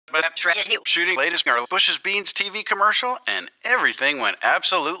shooting latest in our Bush's Beans TV commercial, and everything went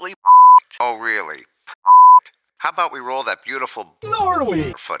absolutely Oh, really? How about we roll that beautiful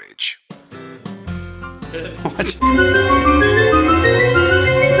Gnarly footage?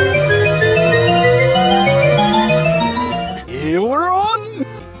 Here we're on.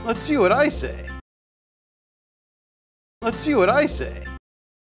 Let's see what I say. Let's see what I say.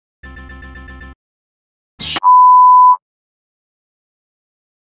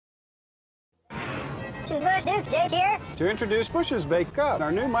 Bush Duke, Jake here. To introduce Bush's Baked Cup,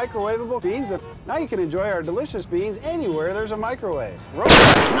 our new microwavable beans. Now you can enjoy our delicious beans anywhere there's a microwave.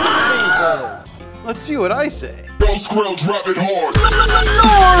 Let's see what I say. Those grills rap it hard.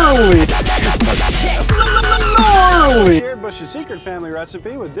 Gnarly! Shared Bush's secret family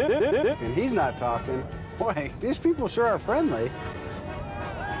recipe with dip, and he's not talking. Boy, these people sure are friendly.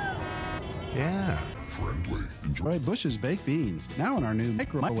 Yeah. Friendly. Enjoy Bush's baked beans, now in our new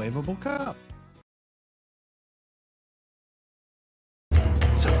microwavable cup.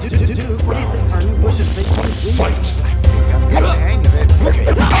 So, Duke, what do you think our new Bush's baked beans be? I think I'm getting the hang of it. Okay.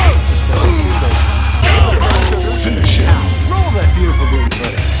 Finish it. Roll that beautiful bean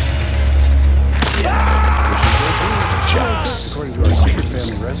footage. Yes. Bush's baked beans are cooked according to our secret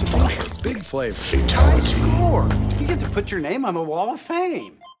family recipe for big flavor. High score. You get to put your name on the Wall of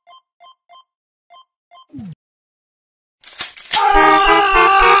Fame.